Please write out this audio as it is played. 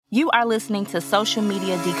You are listening to Social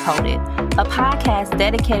Media Decoded, a podcast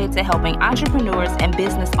dedicated to helping entrepreneurs and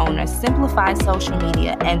business owners simplify social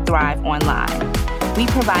media and thrive online. We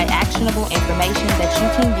provide actionable information that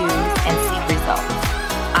you can use and see results.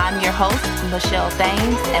 I'm your host, Michelle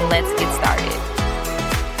Thames, and let's get started.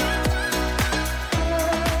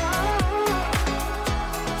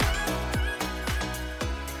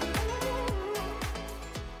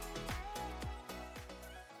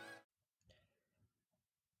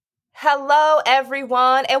 Hello,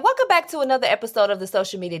 everyone, and welcome back to another episode of the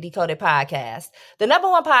Social Media Decoded podcast, the number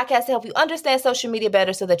one podcast to help you understand social media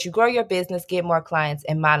better so that you grow your business, get more clients,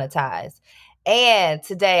 and monetize. And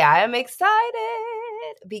today I am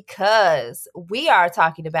excited because we are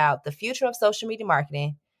talking about the future of social media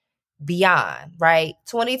marketing beyond, right?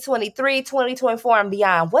 2023, 2024, and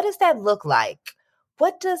beyond. What does that look like?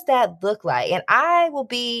 What does that look like? And I will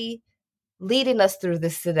be leading us through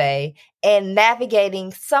this today and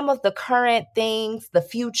navigating some of the current things, the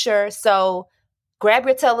future. So grab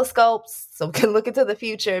your telescopes so we can look into the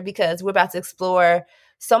future because we're about to explore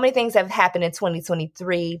so many things that have happened in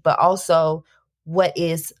 2023, but also what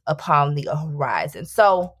is upon the horizon.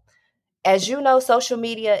 So as you know, social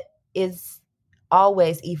media is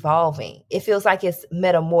always evolving. It feels like it's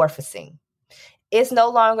metamorphosing. It's no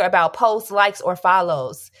longer about posts, likes, or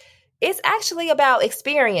follows. It's actually about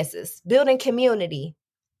experiences, building community,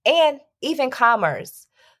 and even commerce.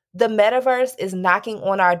 The metaverse is knocking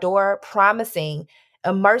on our door, promising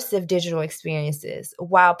immersive digital experiences,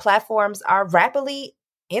 while platforms are rapidly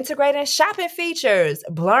integrating shopping features,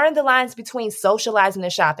 blurring the lines between socializing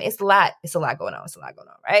and shopping. It's a lot going on.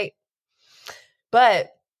 Right? But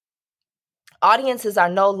audiences are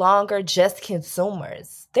no longer just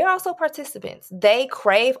consumers. They're also participants. They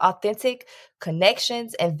crave authentic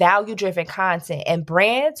connections and value-driven content, and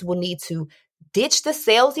brands will need to ditch the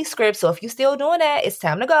salesy script. So if you're still doing that, it's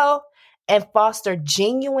time to go and foster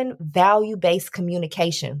genuine value-based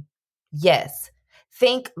communication. Yes,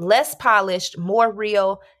 think less polished, more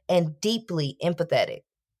real, and deeply empathetic.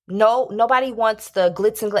 No, nobody wants the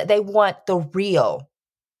glitz and glitz. They want the real.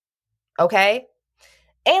 Okay?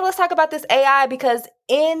 And let's talk about this AI because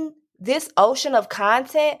in this ocean of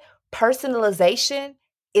content, personalization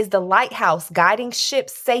is the lighthouse guiding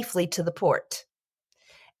ships safely to the port.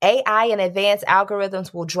 AI and advanced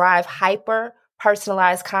algorithms will drive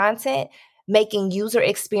hyper-personalized content, making user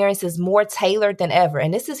experiences more tailored than ever.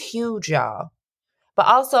 And this is huge, y'all. But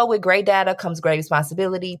also with great data comes great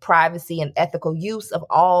responsibility, privacy, and ethical use of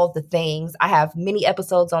all the things. I have many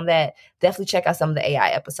episodes on that. Definitely check out some of the AI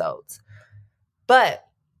episodes. But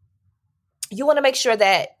you want to make sure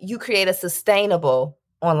that you create a sustainable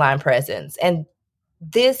online presence. And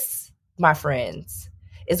this, my friends,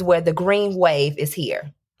 is where the green wave is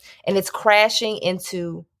here. And it's crashing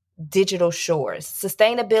into digital shores.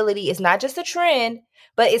 Sustainability is not just a trend,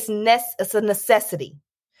 but it's a necessity.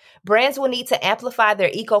 Brands will need to amplify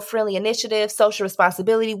their eco-friendly initiatives, social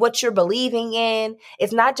responsibility, what you're believing in.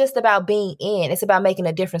 It's not just about being in, it's about making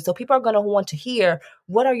a difference. So people are going to want to hear,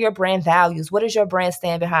 what are your brand values? What does your brand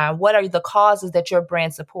stand behind? What are the causes that your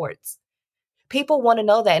brand supports? People want to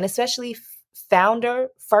know that. And especially founder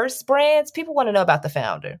first brands, people want to know about the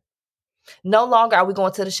founder. No longer are we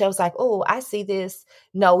going to the shelves like, oh, I see this.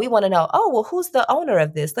 No, we want to know, oh, well, who's the owner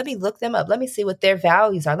of this? Let me look them up. Let me see what their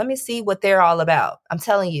values are. Let me see what they're all about. I'm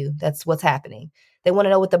telling you, that's what's happening. They want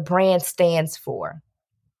to know what the brand stands for.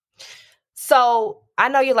 So I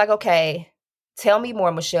know you're like, okay, tell me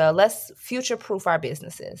more, Michelle. Let's future-proof our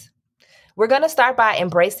businesses. We're going to start by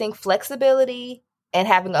embracing flexibility and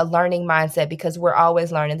having a learning mindset because we're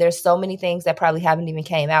always learning. There's so many things that probably haven't even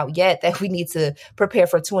came out yet that we need to prepare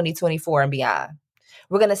for 2024 and beyond.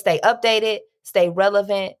 We're going to stay updated, stay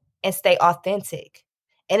relevant, and stay authentic.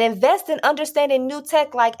 And invest in understanding new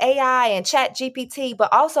tech like AI and ChatGPT,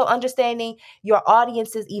 but also understanding your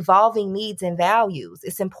audience's evolving needs and values.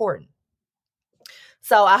 It's important.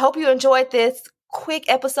 So I hope you enjoyed this quick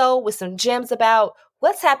episode with some gems about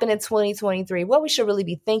what's happened in 2023, what we should really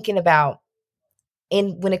be thinking about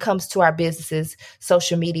when it comes to our businesses,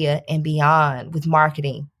 social media, and beyond with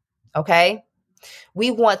marketing, okay?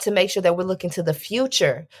 We want to make sure that we're looking to the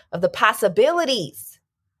future of the possibilities.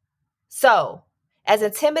 So, as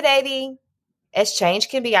intimidating as change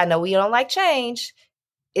can be, I know we don't like change,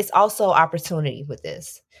 it's also opportunity with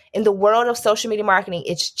this. In the world of social media marketing,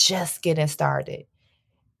 it's just getting started.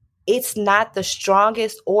 It's not the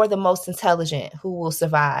strongest or the most intelligent who will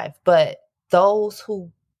survive, but those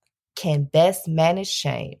who can best manage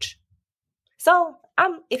change. So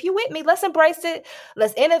if you with me, let's embrace it.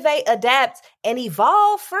 Let's innovate, adapt, and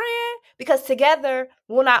evolve, friend. Because together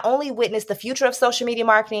we'll not only witness the future of social media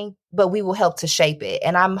marketing, but we will help to shape it.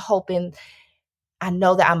 And I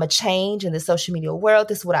know that I'm a change in the social media world.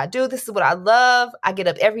 This is what I do. This is what I love. I get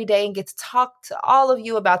up every day and get to talk to all of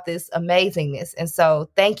you about this amazingness. And so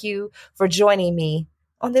thank you for joining me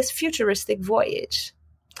on this futuristic voyage.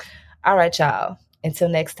 All right, y'all. Until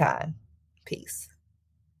next time. Peace.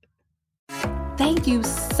 Thank you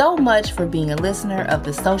so much for being a listener of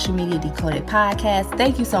the Social Media Decoded podcast.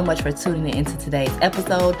 Thank you so much for tuning into today's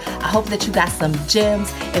episode. I hope that you got some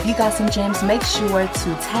gems. If you got some gems, make sure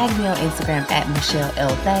to tag me on Instagram at Michelle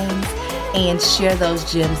L. Thames and share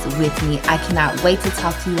those gems with me. I cannot wait to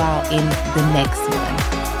talk to you all in the next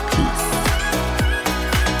one.